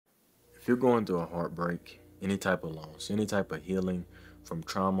If you're going through a heartbreak, any type of loss, any type of healing from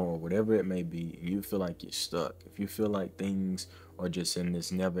trauma or whatever it may be, and you feel like you're stuck, if you feel like things are just in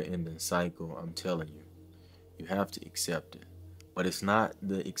this never ending cycle, I'm telling you, you have to accept it. But it's not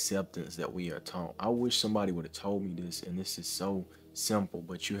the acceptance that we are taught. I wish somebody would have told me this, and this is so simple,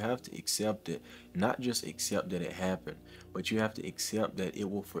 but you have to accept it. Not just accept that it happened, but you have to accept that it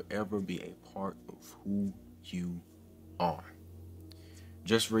will forever be a part of who you are.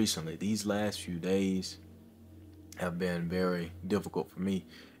 Just recently, these last few days have been very difficult for me.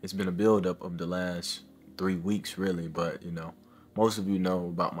 It's been a buildup of the last 3 weeks, really, but most of you know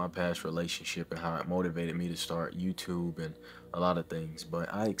about my past relationship and how it motivated me to start YouTube and a lot of things.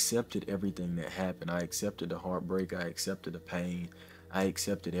 But I accepted everything that happened. I accepted the heartbreak, I accepted the pain, I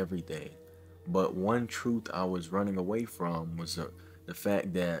accepted everything. But one truth I was running away from was the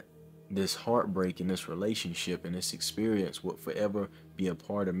fact that this heartbreak in this relationship and this experience would forever be a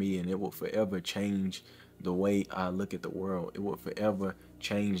part of me, and it will forever change the way I look at the world. It will forever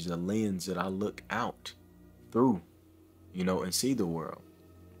change the lens that I look out through, and see the world.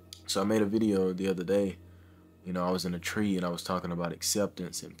 So I made a video the other day. I was in a tree and I was talking about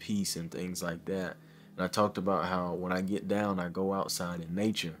acceptance and peace and things like that. And I talked about how when I get down, I go outside in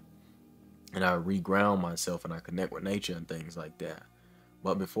nature and I reground myself and I connect with nature and things like that.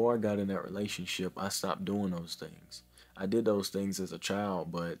 But before I got in that relationship, I stopped doing those things. I did those things as a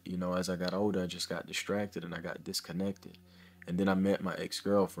child, but as I got older, I just got distracted and I got disconnected. And then I met my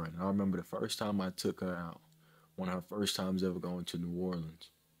ex-girlfriend. I remember the first time I took her out, one of her first times ever going to New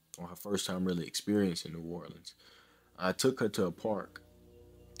Orleans, or her first time really experiencing New Orleans. I took her to a park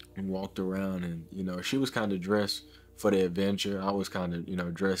and walked around, and she was kind of dressed for the adventure. I was kind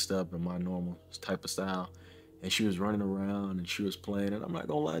of dressed up in my normal type of style, and she was running around and she was playing, and I'm not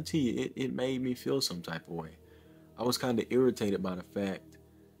gonna lie to you, it made me feel some type of way. I was kind of irritated by the fact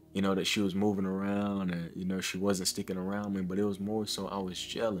that she was moving around and she wasn't sticking around me, but it was more so I was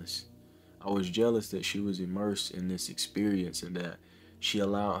jealous. I was jealous that she was immersed in this experience and that she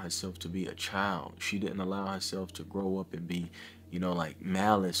allowed herself to be a child. She didn't allow herself to grow up and be like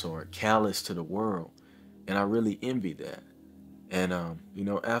malice or callous to the world, and I really envied that. And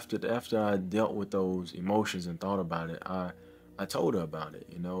after I dealt with those emotions and thought about it, I told her about it,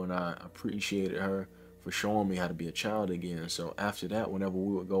 and I appreciated her for showing me how to be a child again. So after that, whenever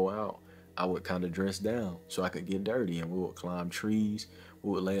we would go out, I would kind of dress down so I could get dirty, and we would climb trees,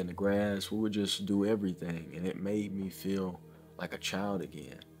 we would lay in the grass, we would just do everything, and it made me feel like a child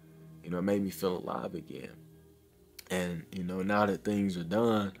again. It made me feel alive again. And now that things are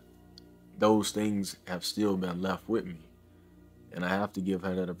done, those things have still been left with me, and I have to give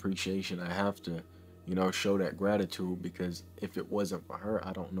her that appreciation. I have to, show that gratitude, because if it wasn't for her,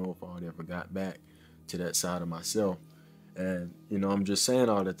 I don't know if I would ever got back to that side of myself. And I'm just saying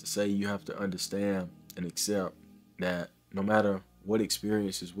all that to say you have to understand and accept that no matter what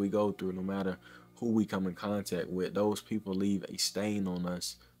experiences we go through, no matter who we come in contact with, those people leave a stain on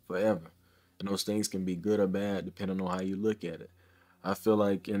us forever. And those things can be good or bad depending on how you look at it. I feel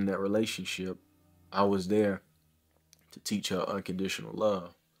like in that relationship, I was there to teach her unconditional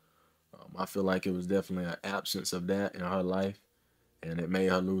love. I feel like it was definitely an absence of that in her life, and it made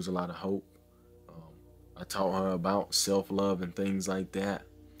her lose a lot of hope. Um, I taught her about self-love and things like that,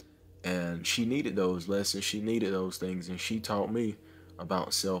 and she needed those lessons. She needed those things, and she taught me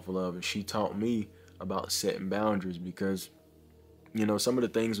about self-love, and she taught me about setting boundaries, because some of the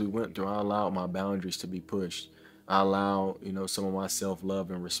things we went through, I allowed my boundaries to be pushed. I allowed some of my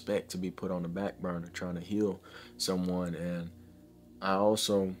self-love and respect to be put on the back burner trying to heal someone. And I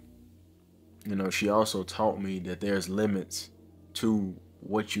also she also taught me that there's limits to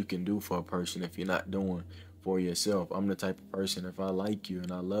what you can do for a person if you're not doing for yourself. I'm the type of person, if I like you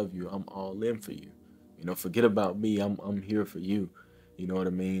and I love you, I'm all in for you. Forget about me. I'm here for you. You know what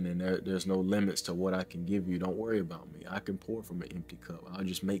I mean? And there's no limits to what I can give you. Don't worry about me. I can pour from an empty cup. I'll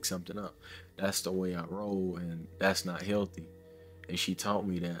just make something up. That's the way I roll, and that's not healthy. And she taught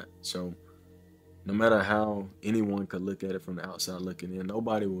me that. So no matter how anyone could look at it from the outside looking in,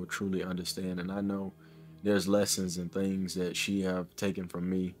 nobody will truly understand. And I know there's lessons and things that she have taken from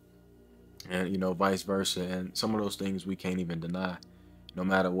me, and vice versa. And some of those things we can't even deny. No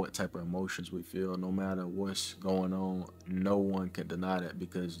matter what type of emotions we feel, no matter what's going on, no one can deny that,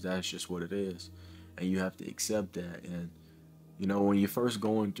 because that's just what it is. And you have to accept that. And when you're first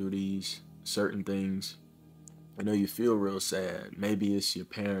going through these certain things, you feel real sad. Maybe it's your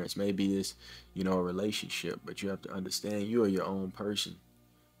parents, maybe it's a relationship, but you have to understand you are your own person.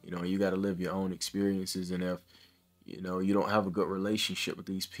 You got to live your own experiences. And if you don't have a good relationship with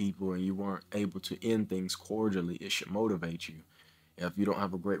these people and you weren't able to end things cordially, it should motivate you. If you don't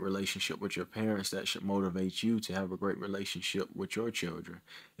have a great relationship with your parents, that should motivate you to have a great relationship with your children.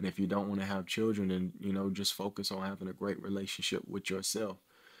 And if you don't want to have children, then, just focus on having a great relationship with yourself.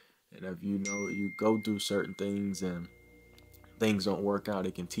 And if you go through certain things and things don't work out,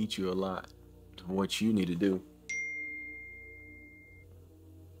 it can teach you a lot of what you need to do.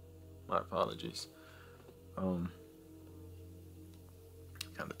 My apologies. Um,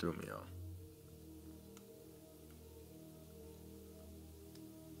 Kind of threw me off.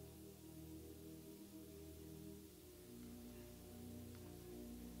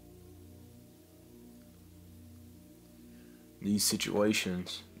 These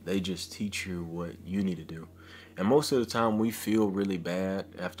situations, they just teach you what you need to do. And most of the time, we feel really bad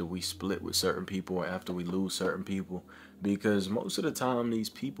after we split with certain people or after we lose certain people, because most of the time, these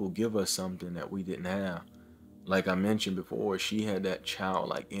people give us something that we didn't have. Like I mentioned before, she had that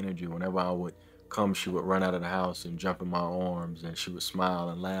childlike energy. Whenever I would come, she would run out of the house and jump in my arms, and she would smile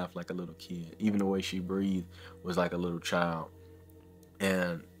and laugh like a little kid. Even the way she breathed was like a little child.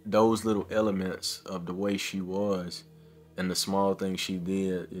 And those little elements of the way she was and the small things she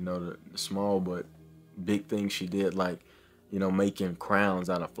did, the small but big things she did, like, making crowns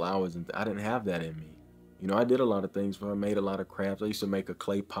out of flowers. And I didn't have that in me. I did a lot of things for her, made a lot of crafts. I used to make a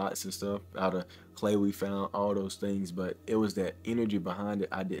clay pots and stuff out of clay we found, all those things. But it was that energy behind it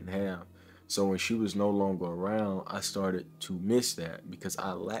I didn't have. So when she was no longer around, I started to miss that because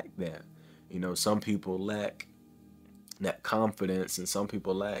I lacked that. Some people lack that confidence, and some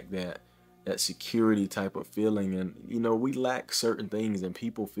people lack that security type of feeling. And we lack certain things, and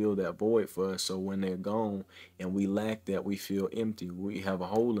people feel that void for us. So when they're gone and we lack that, we feel empty. We have a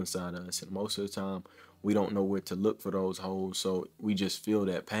hole inside us, and most of the time we don't know where to look for those holes, so we just feel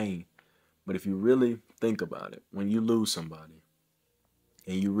that pain. But if you really think about it, when you lose somebody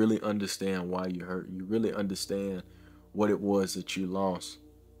and you really understand why you hurt, you really understand what it was that you lost,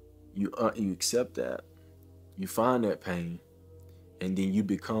 you accept that, you find that pain, and then you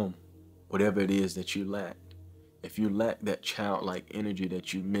become whatever it is that you lack. If you lack that childlike energy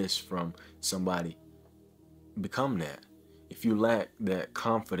that you miss from somebody, become that. If you lack that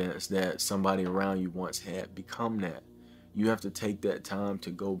confidence that somebody around you once had, become that. You have to take that time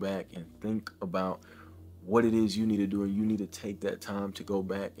to go back and think about what it is you need to do, and you need to take that time to go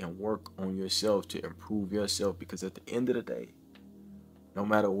back and work on yourself to improve yourself, because at the end of the day, no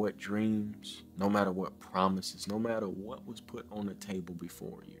matter what dreams, no matter what promises, no matter what was put on the table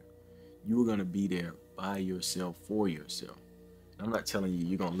before you, you're going to be there by yourself for yourself. I'm not telling you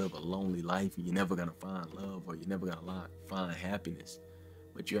you're going to live a lonely life and you're never going to find love or you're never going to find happiness.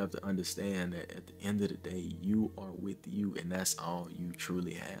 But you have to understand that at the end of the day, you are with you, and that's all you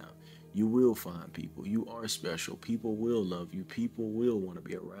truly have. You will find people. You are special. People will love you. People will want to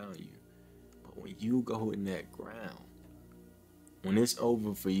be around you. But when you go in that ground, when it's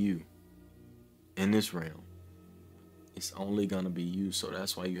over for you in this realm, it's only going to be you. So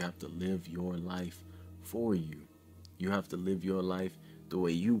that's why you have to live your life for you. You have to live your life the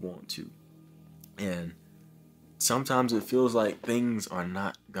way you want to. And sometimes it feels like things are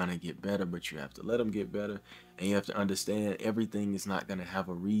not going to get better, but you have to let them get better. And you have to understand everything is not going to have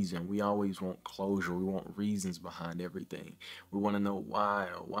a reason. We always want closure. We want reasons behind everything. We want to know why.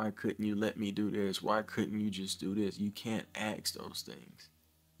 Or why couldn't you let me do this? Why couldn't you just do this? You can't ask those things.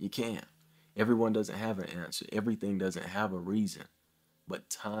 You can't. Everyone doesn't have an answer. Everything doesn't have a reason. But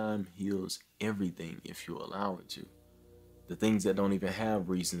time heals everything if you allow it to. The things that don't even have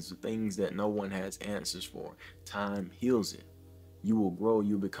reasons, the things that no one has answers for, time heals it. You will grow,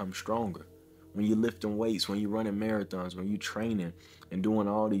 you become stronger. When you're lifting weights, when you're running marathons, when you're training and doing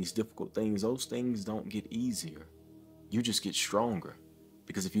all these difficult things, those things don't get easier. You just get stronger.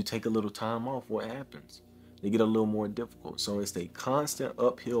 Because if you take a little time off, what happens? They get a little more difficult. So it's a constant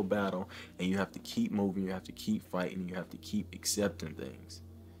uphill battle, and you have to keep moving, you have to keep fighting, you have to keep accepting things.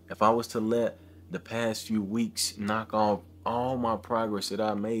 If I was to let the past few weeks knock off all my progress that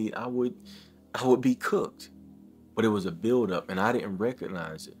I made, I would be cooked. But it was a buildup, and I didn't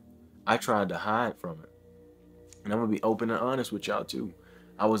recognize it. I tried to hide from it. And I'm going to be open and honest with y'all too.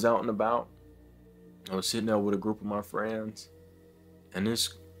 I was out and about. I was sitting there with a group of my friends, and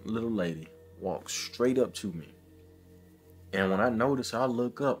this little lady walked straight up to me. And when I noticed, I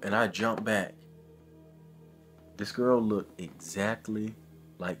look up and I jump back. This girl looked exactly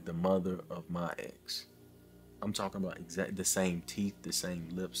like the mother of my ex. I'm talking about the same teeth, the same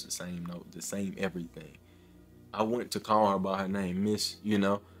lips, the same nose, the same everything. I went to call her by her name, Miss,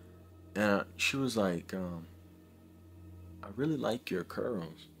 and she was like, I really like your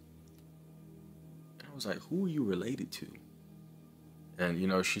curls. And I was like, who are you related to?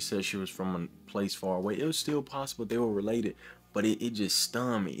 And, she said she was from a place far away. It was still possible they were related, but it just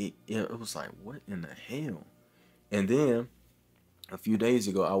stunned me. It was like, what in the hell? And then a few days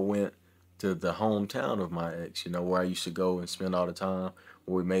ago, I went to the hometown of my ex, where I used to go and spend all the time,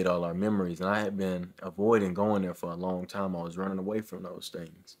 where we made all our memories. And I had been avoiding going there for a long time. I was running away from those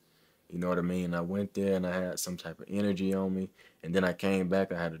things. You know what I mean? I went there and I had some type of energy on me. And then I came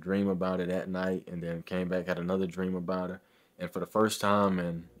back. I had a dream about it at night. And then came back, had another dream about it. And for the first time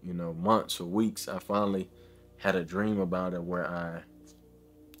in, months or weeks, I finally had a dream about it where I,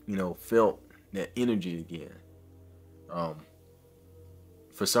 felt that energy again. Um,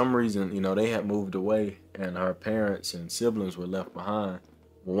 for some reason, they had moved away and her parents and siblings were left behind.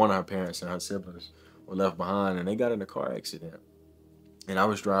 Well, one of her parents and her siblings were left behind and they got in a car accident. And I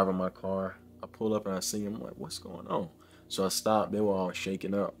was driving my car. I pull up and I see them. I'm like, what's going on? So I stopped. They were all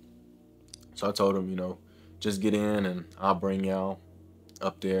shaking up. So I told them, just get in and I'll bring y'all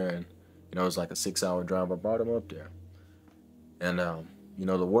up there. And, it was like a 6-hour drive. I brought them up there. And,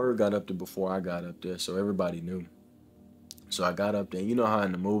 the word got up there before I got up there. So everybody knew. So I got up there. You know how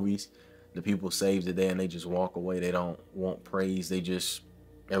in the movies, the people save the day and they just walk away. They don't want praise. They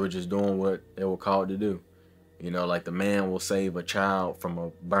were just doing what they were called to do. Like the man will save a child from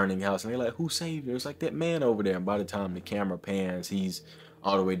a burning house. And they're like, who saved you? It's like that man over there. And by the time the camera pans, he's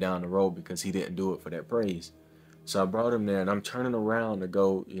all the way down the road because he didn't do it for that praise. So I brought him there and I'm turning around to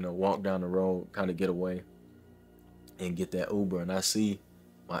go, walk down the road, kind of get away and get that Uber. And I see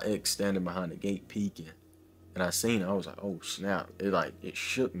my ex standing behind the gate peeking. And I seen her. I was like, oh, snap. It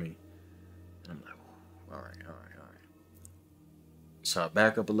shook me. And I'm like, all right. So I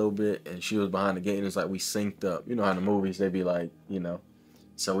back up a little bit, and she was behind the gate, and it's like we synced up. You know how in the movies, they be like,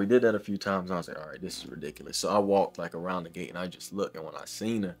 So we did that a few times, and I was like, all right, this is ridiculous. So I walked, around the gate, and I just looked, and when I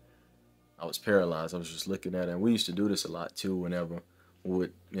seen her, I was paralyzed. I was just looking at her, and we used to do this a lot, too, whenever we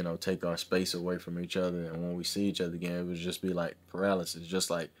would, take our space away from each other, and when we see each other again, it would just be like paralysis, just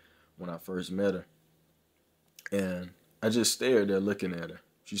like when I first met her. And I just stared there looking at her.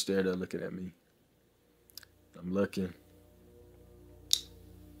 She stared there looking at me. I'm looking.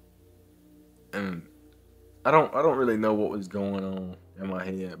 And I don't really know what was going on in my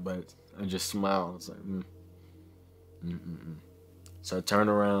head, but I just smiled. I was like, So I turned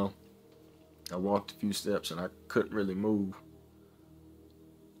around. I walked a few steps and I couldn't really move.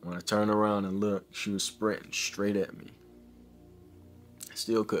 When I turned around and looked, she was sprinting straight at me. I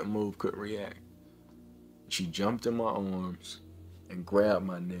still couldn't move, couldn't react. She jumped in my arms and grabbed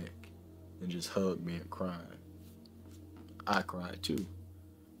my neck and just hugged me and cried. I cried too.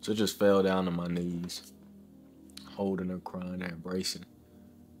 So I just fell down on my knees, holding her, crying, and embracing.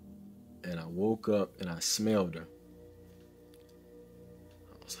 And I woke up and I smelled her.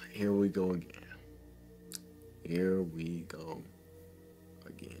 I was like, here we go again. Here we go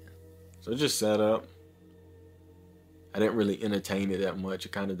again. So I just sat up. I didn't really entertain it that much. I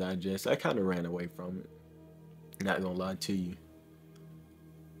kind of digested. I kind of ran away from it. Not gonna lie to you.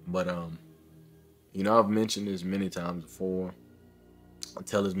 But, I've mentioned this many times before. I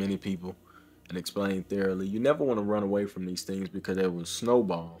tell as many people and explain thoroughly. You never want to run away from these things because they will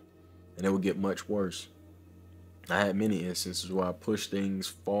snowball and it will get much worse. I had many instances where I pushed things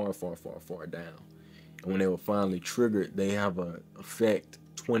far, far, far, far down. And when they were finally triggered, they have an effect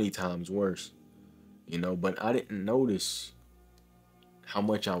 20 times worse. But I didn't notice how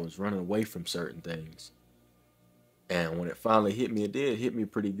much I was running away from certain things. And when it finally hit me, it did hit me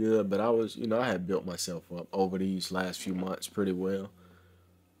pretty good. But I was, I had built myself up over these last few months pretty well.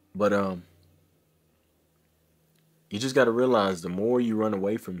 But you just got to realize the more you run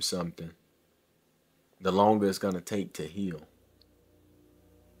away from something, the longer it's going to take to heal.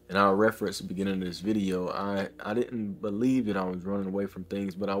 And I'll reference the beginning of this video. I didn't believe that I was running away from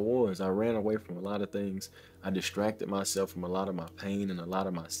things, but I was. I ran away from a lot of things. I distracted myself from a lot of my pain and a lot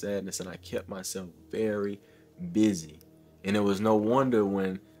of my sadness, and I kept myself very busy. And it was no wonder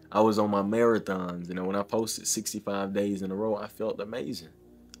when I was on my marathons, when I posted 65 days in a row, I felt amazing.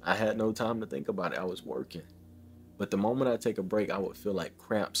 I had no time to think about it. I was working. But the moment I take a break, I would feel like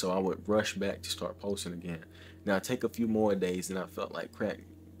crap, so I would rush back to start posting again. Now I take a few more days and I felt like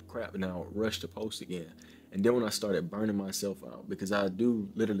crap, and I would rush to post again. And then when I started burning myself out, because I do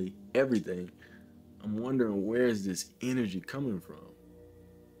literally everything, I'm wondering, where is this energy coming from?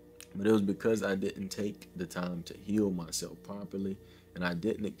 But it was because I didn't take the time to heal myself properly, and I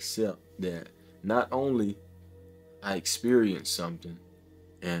didn't accept that not only I experienced something,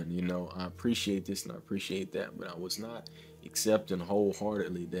 and I appreciate this and I appreciate that, but I was not accepting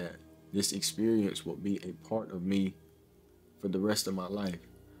wholeheartedly that this experience will be a part of me for the rest of my life.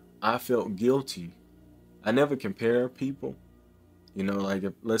 I felt guilty. I never compare people. Like,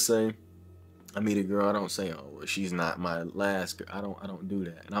 let's say I meet a girl, I don't say, oh, well, she's not my last girl. I don't do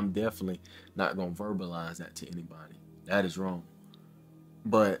that. And I'm definitely not gonna verbalize that to anybody. That is wrong.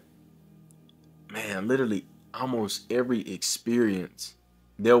 But man, literally almost every experience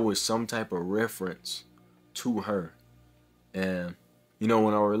there was some type of reference to her. And when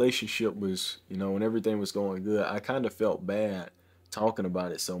our relationship was, when everything was going good, I kind of felt bad talking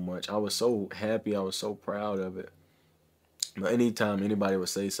about it so much. I was so happy, I was so proud of it. But anytime anybody would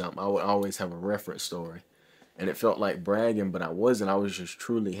say something, I would always have a reference story. And it felt like bragging, but I wasn't. I was just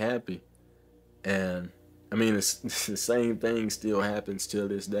truly happy. And I mean, it's the same thing still happens till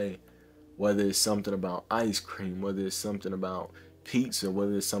this day. Whether it's something about ice cream, whether it's something about pizza,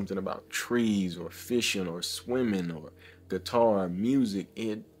 whether it's something about trees or fishing or swimming or guitar, music,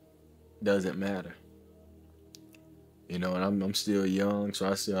 it doesn't matter. And I'm still young, so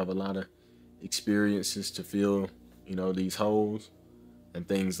I still have a lot of experiences to fill, these holes and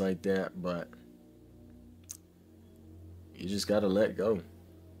things like that. But you just gotta let go.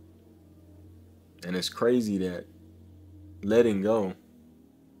 And it's crazy that letting go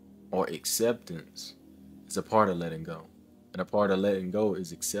or acceptance is a part of letting go. And a part of letting go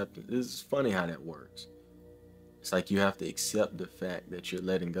is acceptance. It's funny how that works. It's like you have to accept the fact that you're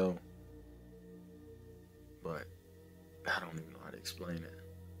letting go. But I don't even know how to explain it.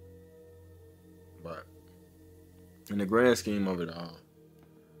 But in the grand scheme of it all,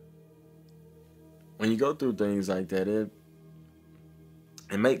 when you go through things like that, it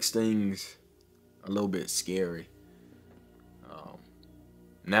makes things a little bit scary. Um,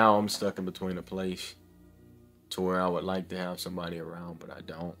 Now I'm stuck in between a place to where I would like to have somebody around, but I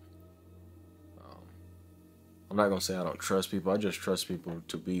don't. Um, I'm not gonna say I don't trust people. I just trust people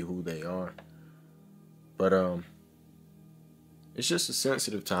to be who they are. But it's just a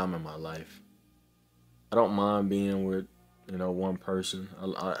sensitive time in my life. I don't mind being with one person.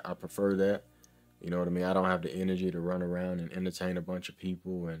 I prefer that. You know what I mean? I don't have the energy to run around and entertain a bunch of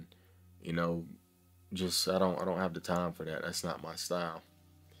people, and you know just I don't have the time for that. That's not my style.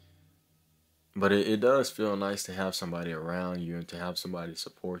 But it does feel nice to have somebody around you and to have somebody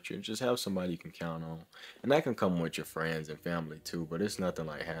support you and just have somebody you can count on. And that can come with your friends and family too, but it's nothing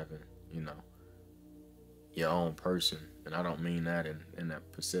like having, you know, your own person. And I don't mean that in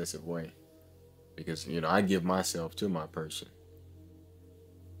that possessive way. Because, I give myself to my person.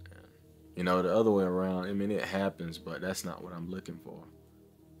 And, the other way around, I mean, it happens, but that's not what I'm looking for.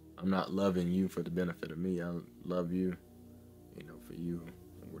 I'm not loving you for the benefit of me. I love you, for you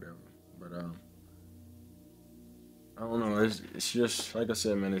or whatever. But I don't know. It's just like I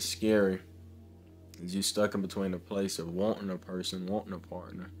said, man. It's scary. Is you stuck in between a place of wanting a person, wanting a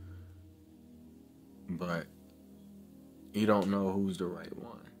partner, but you don't know who's the right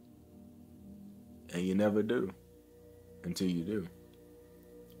one, and you never do until you do.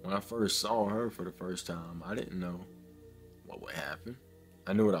 When I first saw her for the first time, I didn't know what would happen.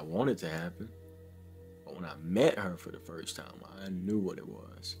 I knew what I wanted to happen, but when I met her for the first time, I knew what it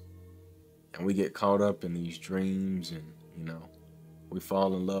was. And we get caught up in these dreams and, we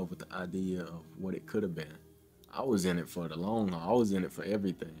fall in love with the idea of what it could have been. I was in it for the long haul. I was in it for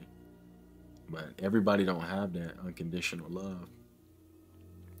everything. But everybody don't have that unconditional love.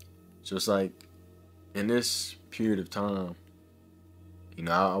 So it's like in this period of time,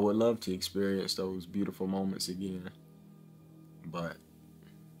 I would love to experience those beautiful moments again. But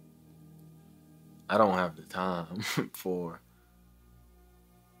I don't have the time for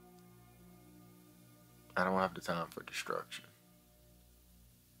I don't have the time for destruction.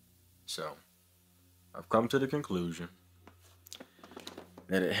 So I've come to the conclusion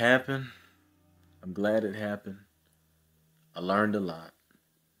that it happened. I'm glad it happened. I learned a lot.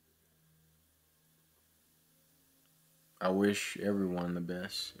 I wish everyone the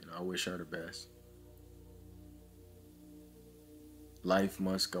best. I wish her the best. Life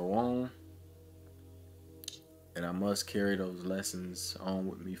must go on, and I must carry those lessons on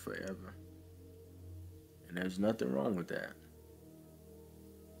with me forever. And there's nothing wrong with that.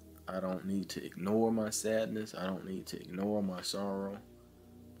 I don't need to ignore my sadness. I don't need to ignore my sorrow.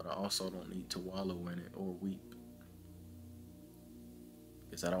 But I also don't need to wallow in it or weep.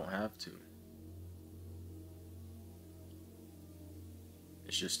 Because I don't have to.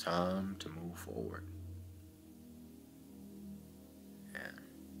 It's just time to move forward. And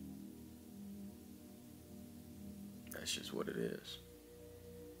that's just what it is.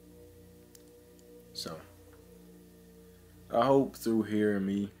 So, I hope through hearing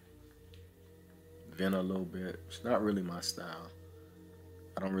me vent a little bit. It's not really my style.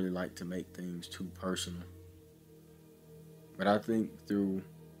 I don't really like to make things too personal. But I think through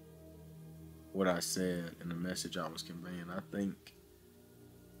what I said and the message I was conveying, I think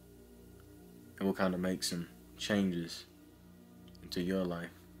it will kind of make some changes into your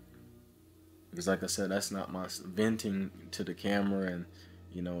life. Because like I said, that's not my venting to the camera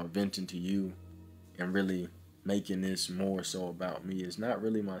and, or venting to you and really making this more so about me is not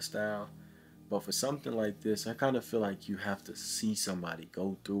really my style. But for something like this, I kind of feel like you have to see somebody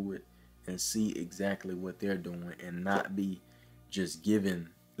go through it and see exactly what they're doing and not be just given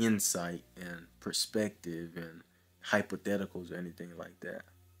insight and perspective and hypotheticals or anything like that.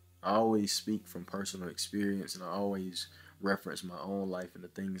 I always speak from personal experience, and I always reference my own life and the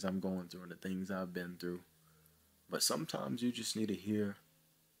things I'm going through and the things I've been through. But sometimes you just need to hear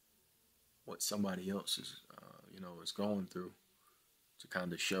what somebody else is going through to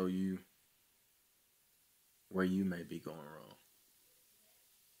kind of show you where you may be going wrong.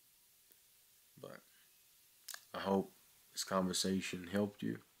 But I hope this conversation helped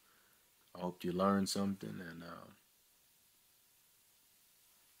you. I hope you learned something, and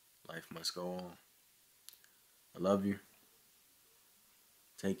life must go on. I love you.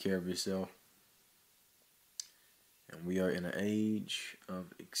 Take care of yourself. And we are in an age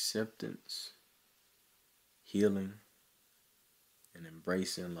of acceptance, healing, and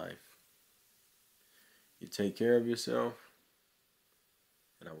embracing life. You take care of yourself,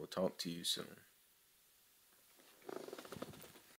 and I will talk to you soon.